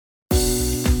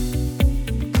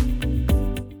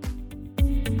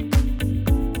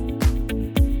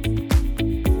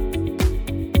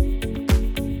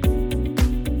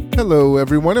Hello,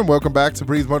 everyone, and welcome back to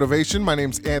Breathe Motivation. My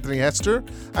name's Anthony Hester.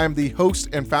 I am the host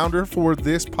and founder for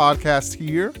this podcast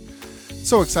here.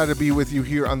 So excited to be with you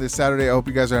here on this Saturday. I hope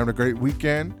you guys are having a great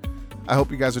weekend. I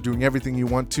hope you guys are doing everything you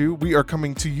want to. We are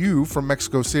coming to you from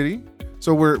Mexico City.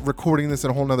 So we're recording this in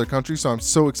a whole nother country. So I'm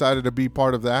so excited to be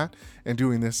part of that and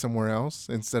doing this somewhere else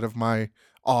instead of my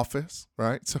office,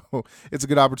 right? So it's a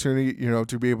good opportunity,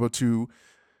 to be able to,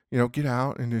 get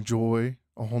out and enjoy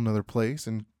a whole nother place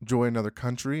and enjoy another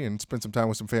country and spend some time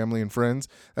with some family and friends.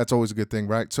 That's always a good thing,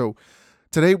 right? So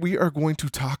today we are going to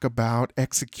talk about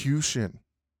execution.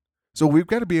 So we've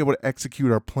got to be able to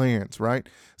execute our plans, right?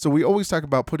 So we always talk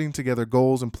about putting together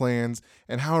goals and plans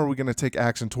and how are we going to take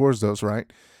action towards those,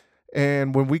 right?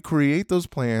 And when we create those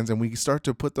plans and we start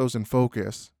to put those in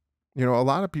focus, a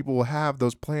lot of people will have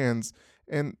those plans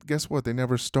and guess what? They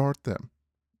never start them.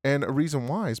 And a reason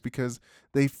why is because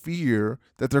they fear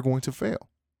that they're going to fail.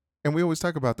 And we always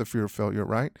talk about the fear of failure,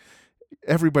 right?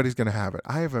 Everybody's going to have it.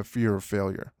 I have a fear of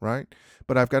failure, right?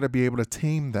 But I've got to be able to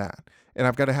tame that. And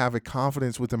I've got to have a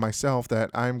confidence within myself that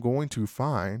I'm going to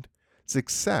find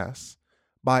success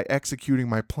by executing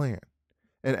my plan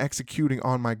and executing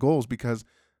on my goals because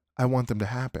I want them to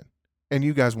happen. And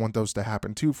you guys want those to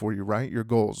happen too for you, right? Your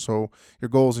goals. So your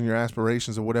goals and your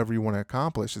aspirations of whatever you want to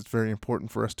accomplish, it's very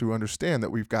important for us to understand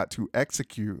that we've got to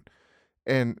execute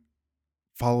and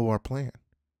follow our plan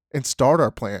and start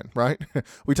our plan, right?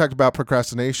 We talked about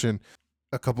procrastination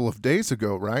a couple of days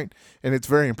ago, right? And it's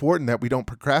very important that we don't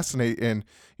procrastinate and,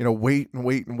 wait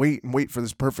for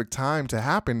this perfect time to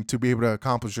happen to be able to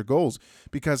accomplish your goals.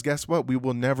 Because guess what? We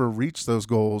will never reach those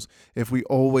goals if we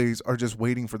always are just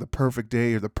waiting for the perfect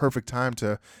day or the perfect time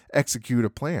to execute a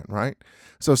plan, right?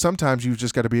 So sometimes you've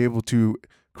just got to be able to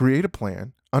create a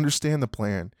plan, understand the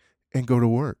plan, and go to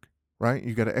work, right?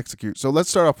 You got to execute. So let's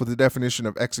start off with the definition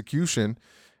of execution.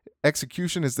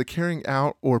 Execution is the carrying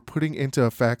out or putting into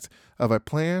effect of a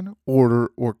plan,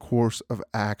 order, or course of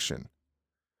action.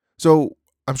 So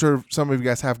I'm sure some of you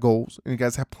guys have goals and you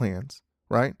guys have plans,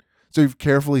 right? So you've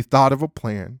carefully thought of a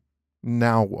plan.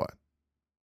 Now what?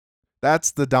 That's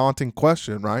the daunting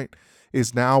question, right?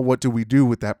 Is now what do we do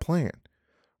with that plan,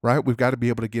 right? We've got to be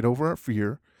able to get over our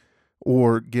fear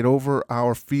or get over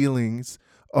our feelings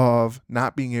of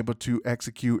not being able to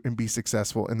execute and be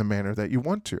successful in the manner that you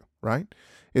want to, right?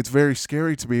 It's very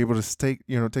scary to be able to take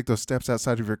those steps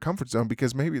outside of your comfort zone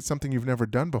because maybe it's something you've never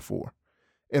done before.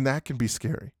 And that can be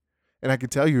scary. And I can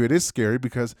tell you it is scary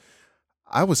because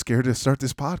I was scared to start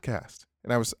this podcast.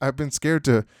 And I've been scared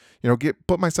to,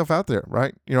 put myself out there,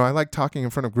 right? I like talking in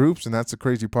front of groups, and that's the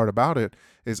crazy part about it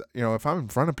is, if I'm in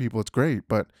front of people, it's great.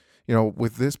 But,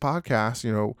 with this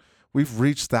podcast, we've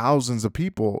reached thousands of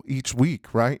people each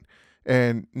week, right?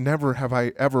 And never have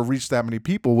I ever reached that many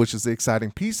people, which is the exciting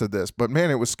piece of this. But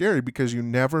man, it was scary because you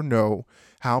never know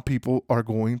how people are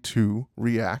going to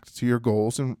react to your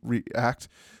goals and react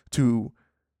to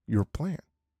your plan.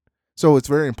 So it's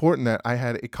very important that I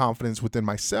had a confidence within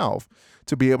myself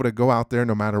to be able to go out there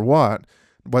no matter what,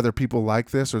 whether people like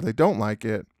this or they don't like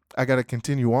it. I got to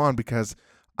continue on because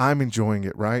I'm enjoying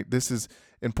it, right? This is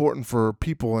important for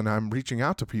people and I'm reaching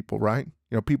out to people, right?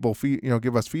 People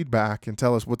give us feedback and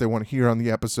tell us what they want to hear on the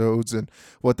episodes and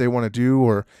what they want to do,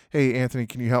 or, hey, Anthony,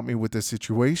 can you help me with this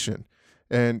situation?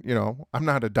 And, I'm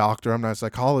not a doctor. I'm not a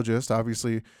psychologist.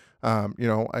 Obviously,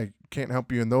 I can't help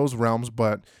you in those realms,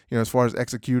 but, as far as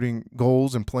executing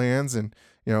goals and plans and,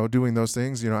 doing those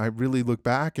things, I really look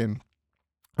back and,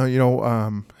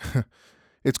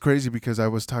 it's crazy because I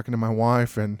was talking to my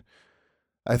wife and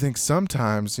I think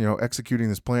sometimes, executing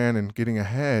this plan and getting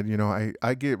ahead,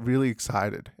 I get really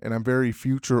excited and I'm very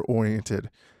future oriented.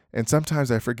 And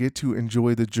sometimes I forget to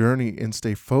enjoy the journey and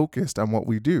stay focused on what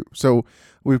we do. So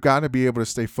we've got to be able to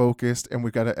stay focused and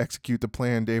we've got to execute the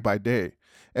plan day by day.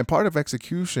 And part of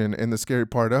execution and the scary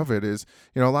part of it is,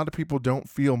 a lot of people don't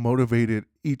feel motivated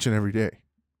each and every day.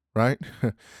 Right?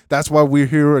 That's why we're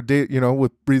here a day,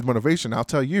 with Breathe Motivation. I'll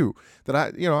tell you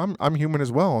that I'm human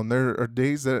as well. And there are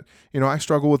days that, I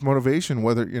struggle with motivation,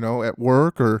 whether, at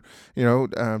work or,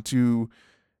 I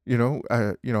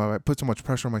put so much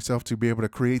pressure on myself to be able to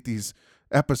create these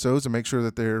episodes and make sure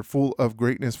that they're full of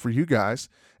greatness for you guys.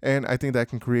 And I think that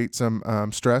can create some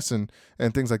stress and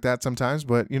things like that sometimes.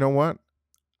 But you know what?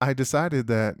 I decided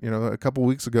that, a couple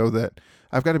weeks ago that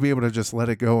I've got to be able to just let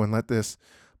it go and let this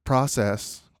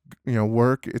process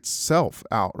work itself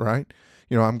out, right?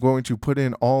 I'm going to put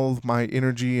in all of my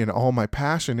energy and all my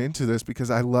passion into this because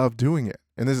I love doing it.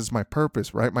 And this is my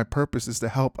purpose, right? My purpose is to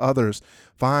help others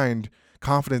find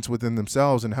confidence within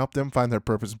themselves and help them find their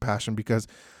purpose and passion because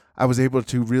I was able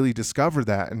to really discover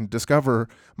that and discover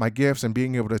my gifts and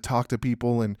being able to talk to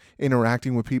people and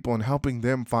interacting with people and helping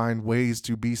them find ways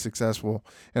to be successful.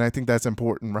 And I think that's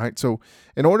important, right? So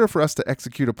in order for us to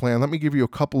execute a plan, let me give you a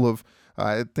couple of,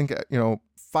 I think,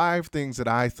 5 things that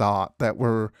I thought that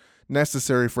were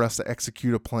necessary for us to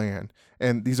execute a plan.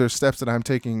 And these are steps that I'm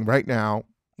taking right now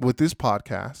with this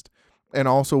podcast and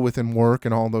also within work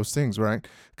and all those things, right?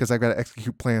 Because I've got to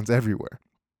execute plans everywhere.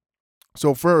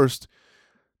 So first,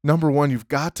 number 1, you've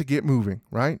got to get moving,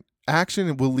 right?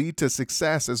 Action will lead to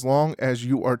success as long as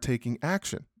you are taking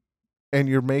action and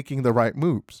you're making the right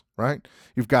moves, right?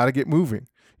 You've got to get moving.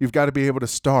 You've got to be able to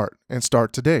start and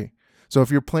start today. So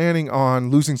if you're planning on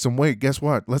losing some weight, guess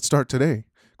what? Let's start today.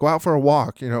 Go out for a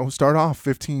walk, start off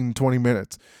 15, 20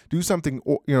 minutes. Do something,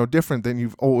 different than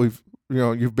you've always,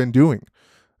 you've been doing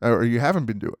or you haven't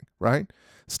been doing, right?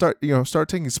 Start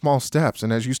taking small steps.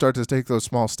 And as you start to take those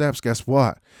small steps, guess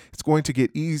what? It's going to get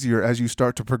easier as you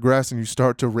start to progress and you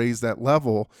start to raise that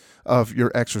level of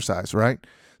your exercise, right?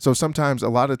 So sometimes, a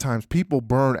lot of times, people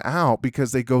burn out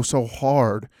because they go so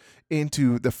hard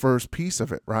into the first piece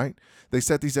of it, right? They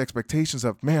set these expectations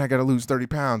of, man, I got to lose 30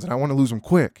 pounds and I want to lose them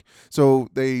quick. So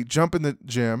they jump in the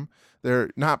gym.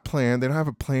 They're not planned. They don't have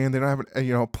a plan. They don't have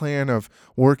a plan of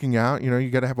working out. You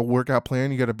got to have a workout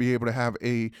plan. You got to be able to have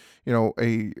a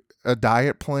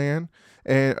diet plan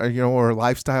and or a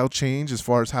lifestyle change as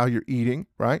far as how you're eating,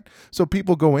 right? So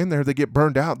people go in there, they get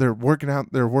burned out. They're working out,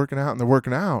 and they're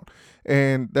working out,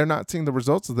 and they're not seeing the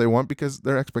results that they want because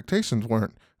their expectations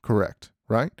weren't correct,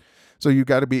 right? So you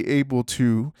got to be able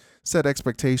to set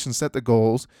expectations, set the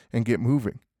goals, and get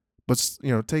moving. But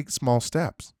take small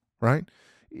steps, right?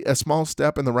 A small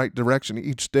step in the right direction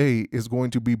each day is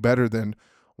going to be better than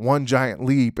one giant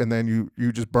leap and then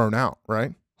you just burn out,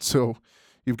 right? So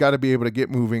you've got to be able to get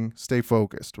moving, stay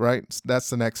focused, right? That's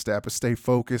the next step, is stay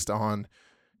focused on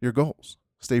your goals.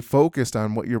 Stay focused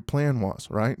on what your plan was,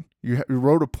 right? You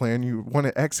wrote a plan, you want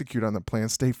to execute on the plan,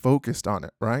 stay focused on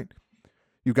it, right?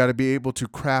 You've got to be able to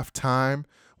craft time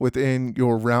within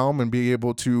your realm and be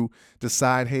able to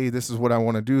decide, hey, this is what I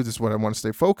want to do. This is what I want to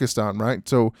stay focused on, right?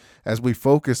 So as we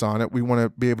focus on it, we want to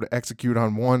be able to execute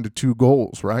on 1 to 2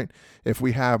 goals, right? If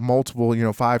we have multiple,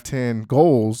 5, 10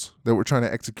 goals that we're trying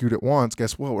to execute at once,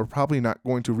 guess what? We're probably not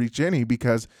going to reach any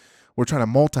because we're trying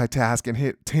to multitask and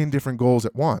hit 10 different goals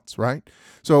at once, right?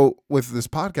 So with this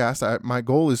podcast, my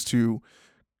goal is to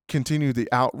continue the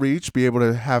outreach, be able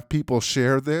to have people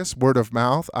share this word of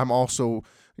mouth. I'm also,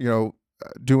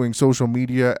 doing social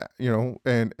media,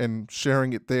 and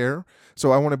sharing it there.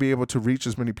 So I want to be able to reach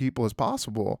as many people as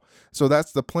possible. So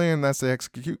that's the plan. That's the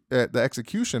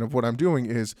execution of what I'm doing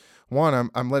is,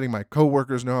 1, I'm letting my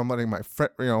coworkers know. I'm letting my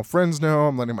friends know.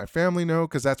 I'm letting my family know,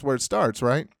 because that's where it starts,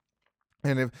 right?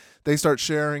 And if they start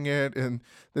sharing it, and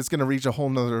it's going to reach a whole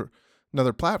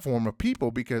another platform of people,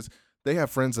 because they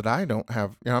have friends that I don't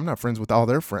have. I'm not friends with all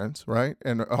their friends, right?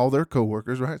 And all their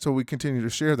coworkers, right? So we continue to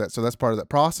share that. So that's part of that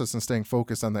process and staying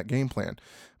focused on that game plan.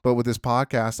 But with this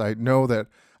podcast, I know that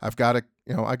I've got to,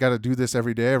 I got to do this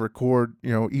every day. I record,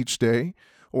 each day,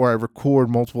 or I record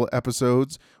multiple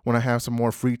episodes when I have some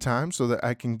more free time so that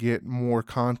I can get more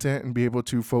content and be able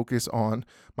to focus on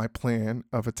my plan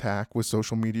of attack with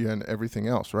social media and everything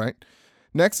else, right?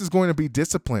 Next is going to be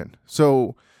discipline.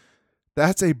 So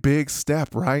that's a big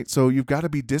step, right? So you've got to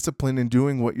be disciplined in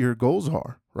doing what your goals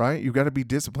are, right? You've got to be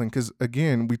disciplined because,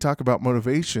 again, we talk about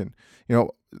motivation.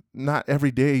 Not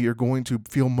every day you're going to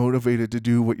feel motivated to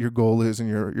do what your goal is and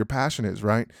your passion is,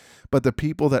 right? But the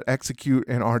people that execute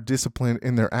and are disciplined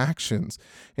in their actions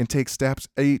and take steps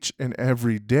each and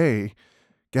every day,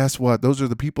 guess what? Those are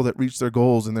the people that reach their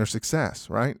goals and their success,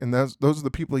 right? And those are the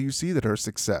people you see that are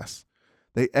success.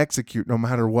 They execute no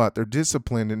matter what. They're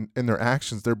disciplined in their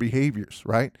actions, their behaviors,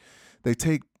 right? They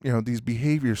take, these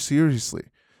behaviors seriously.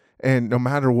 And no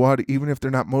matter what, even if they're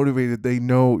not motivated, they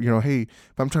know, hey,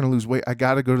 if I'm trying to lose weight, I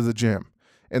got to go to the gym.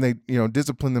 And they,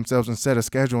 discipline themselves and set a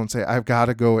schedule and say, I've got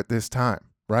to go at this time,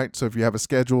 right? So if you have a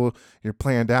schedule, you're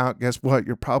planned out, guess what?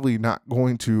 You're probably not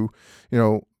going to,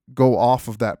 go off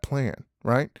of that plan,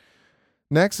 right?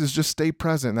 Next is just stay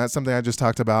present. That's something I just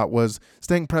talked about, was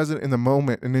staying present in the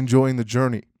moment and enjoying the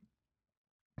journey.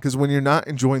 Because when you're not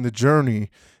enjoying the journey,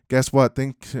 guess what?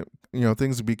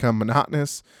 Things become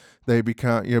monotonous. They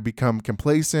become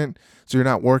complacent. So you're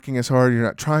not working as hard. You're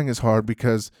not trying as hard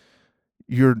because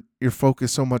you're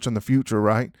focused so much on the future,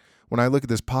 right? When I look at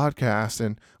this podcast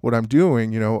and what I'm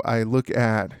doing, I look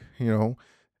at,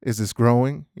 is this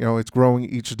growing? It's growing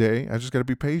each day. I just got to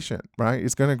be patient, right?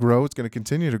 It's going to grow. It's going to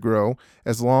continue to grow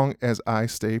as long as I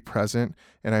stay present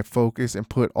and I focus and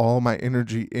put all my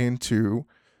energy into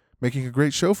making a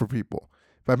great show for people,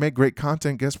 If I make great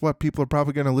content, guess what? People are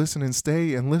probably going to listen and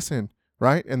stay and listen,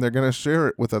 right? And they're going to share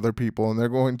it with other people, and they're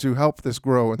going to help this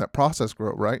grow and that process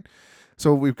grow, right?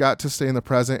 So we've got to stay in the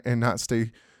present and not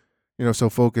stay, so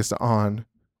focused on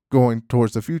going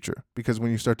towards the future. Because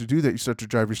when you start to do that, you start to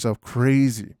drive yourself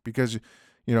crazy because,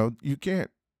 you can't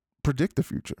predict the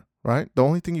future, right? The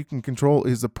only thing you can control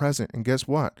is the present. And guess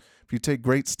what? If you take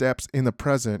great steps in the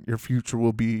present, your future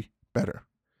will be better.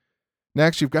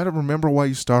 Next, you've got to remember why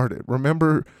you started.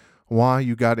 Remember why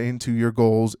you got into your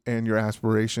goals and your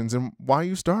aspirations and why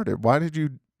you started. Why did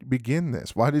you begin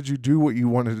this? Why did you do what you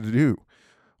wanted to do?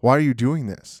 Why are you doing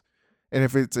this? And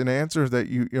if it's an answer that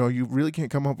you really can't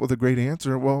come up with a great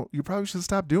answer, well, you probably should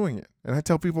stop doing it. And I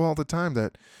tell people all the time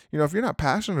that, if you're not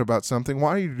passionate about something,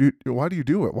 why do you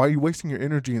do it? Why are you wasting your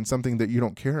energy in something that you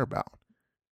don't care about?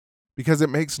 Because it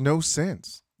makes no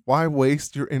sense. Why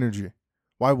waste your energy?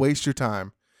 Why waste your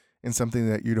time in something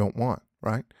that you don't want,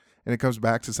 right? And it comes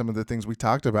back to some of the things we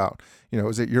talked about.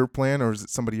 Is it your plan or is it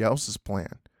somebody else's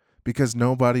plan? Because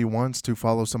nobody wants to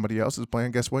follow somebody else's plan.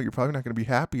 Guess what? You're probably not going to be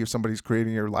happy if somebody's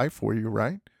creating your life for you,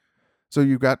 right? So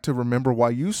you've got to remember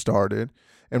why you started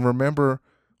and remember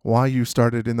why you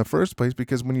started in the first place.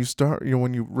 Because when you start,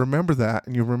 when you remember that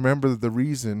and you remember the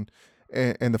reason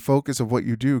and the focus of what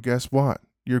you do, guess what?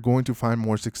 You're going to find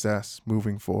more success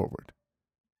moving forward.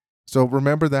 So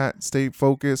remember that, stay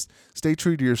focused, stay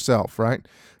true to yourself, right?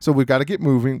 So we've got to get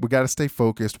moving. We got to stay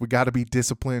focused. We got to be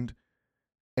disciplined.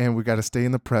 And we got to stay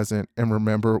in the present and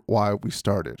remember why we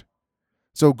started.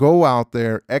 So go out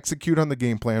there, execute on the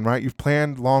game plan, right? You've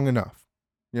planned long enough.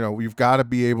 You've got to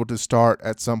be able to start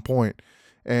at some point.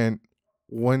 And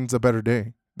when's a better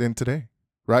day than today,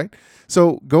 right?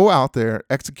 So go out there,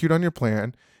 execute on your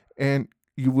plan, and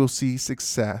you will see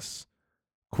success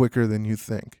quicker than you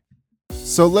think.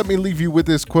 So let me leave you with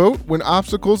this quote. When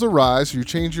obstacles arise, you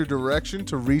change your direction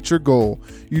to reach your goal.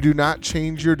 You do not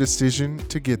change your decision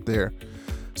to get there.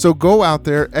 So go out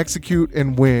there, execute,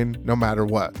 and win no matter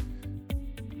what.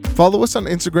 Follow us on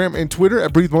Instagram and Twitter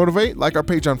at Breathe Motivate. Like our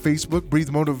page on Facebook, Breathe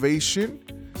Motivation.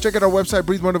 Check out our website,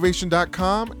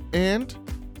 breathemotivation.com.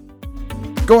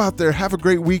 And go out there, have a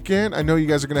great weekend. I know you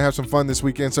guys are going to have some fun this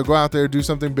weekend. So go out there, do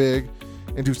something big,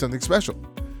 and do something special.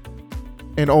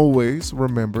 And always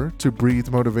remember to breathe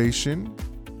motivation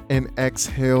and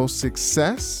exhale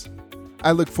success.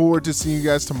 I look forward to seeing you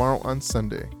guys tomorrow on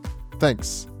Sunday.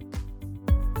 Thanks.